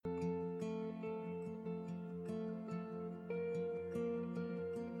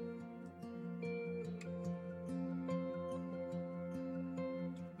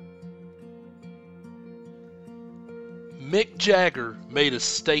Mick Jagger made a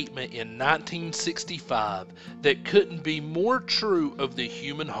statement in 1965 that couldn't be more true of the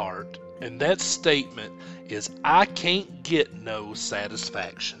human heart, and that statement is, "I can't get no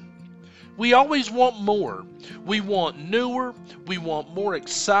satisfaction." We always want more. We want newer, we want more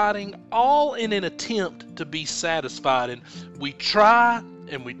exciting, all in an attempt to be satisfied, and we try,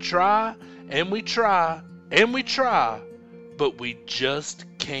 and we try, and we try, and we try, but we just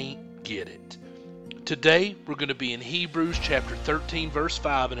can't get it. Today, we're going to be in Hebrews chapter 13, verse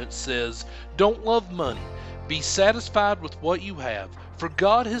 5, and it says, "Don't love money. Be satisfied with what you have, for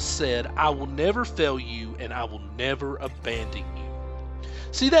God has said, I will never fail you, and I will never abandon you."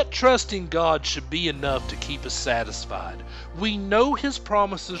 See, that trust in God should be enough to keep us satisfied. We know His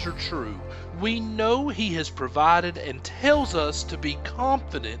promises are true. We know He has provided and tells us to be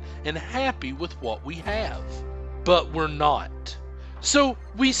confident and happy with what we have. But we're not. So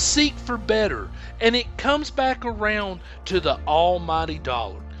we seek for better, and it comes back around to the almighty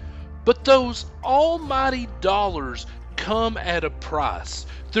dollar. But those almighty dollars come at a price,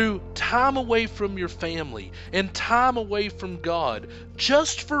 through time away from your family and time away from God,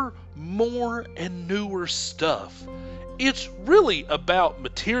 just for more and newer stuff. It's really about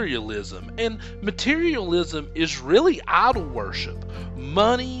materialism, and materialism is really idol worship.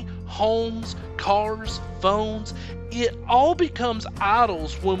 Money, homes, cars, phones, it all becomes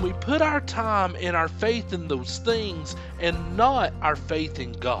idols when we put our time and our faith in those things and not our faith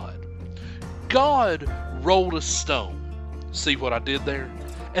in God. God rolled a stone. See what I did there?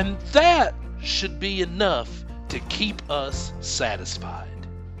 And that should be enough to keep us satisfied.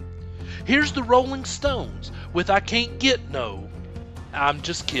 Here's the Rolling Stones with "I Can't Get No." I'm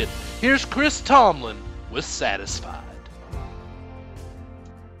just kidding. Here's Chris Tomlin with "Satisfied."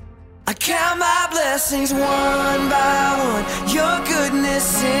 I count my blessings one by one, your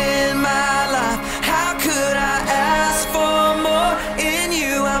goodness in my life. How could I ask for more? In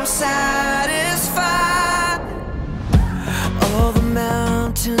you I'm satisfied. All the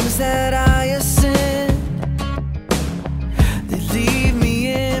mountains that I ascend, they leave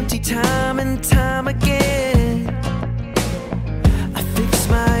me empty time and time again. I fix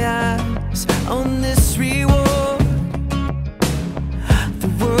my eyes on this reward, the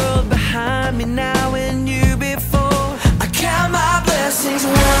world behind me now and you before. I count my blessings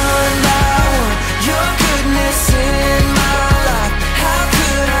one by one, your goodness in my life. How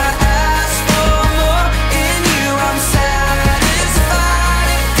could I ask for more? In you I'm satisfied.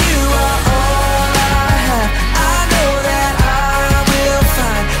 If you are all I have, I know that I will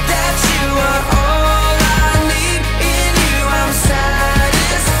find that you are all I need. In you I'm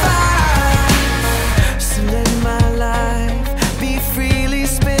satisfied. So let my life be freely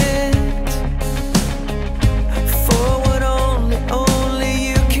spent for what only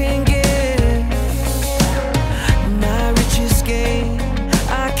you can give. My richest gain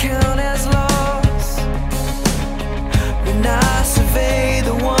I count as loss when I survey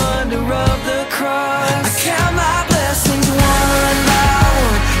the wonder of the cross. I count my blessings one by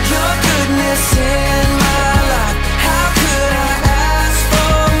one, your goodness in my life. How could I ask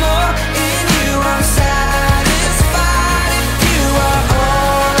for more? In you I'm satisfied. If you are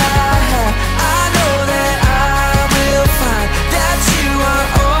all I have, I know that I will find that you are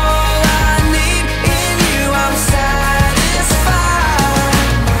all I need. In you I'm satisfied.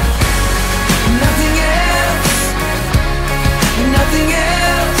 Nothing else, nothing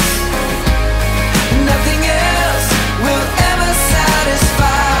else, nothing else will ever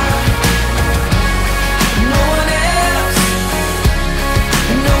satisfy. No one else,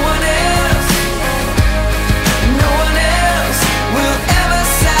 no one else, no one else will ever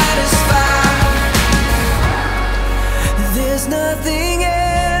satisfy. There's nothing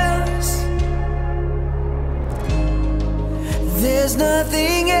else, there's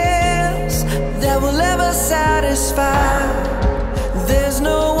nothing else that will ever satisfy. There's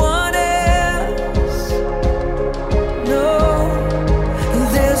no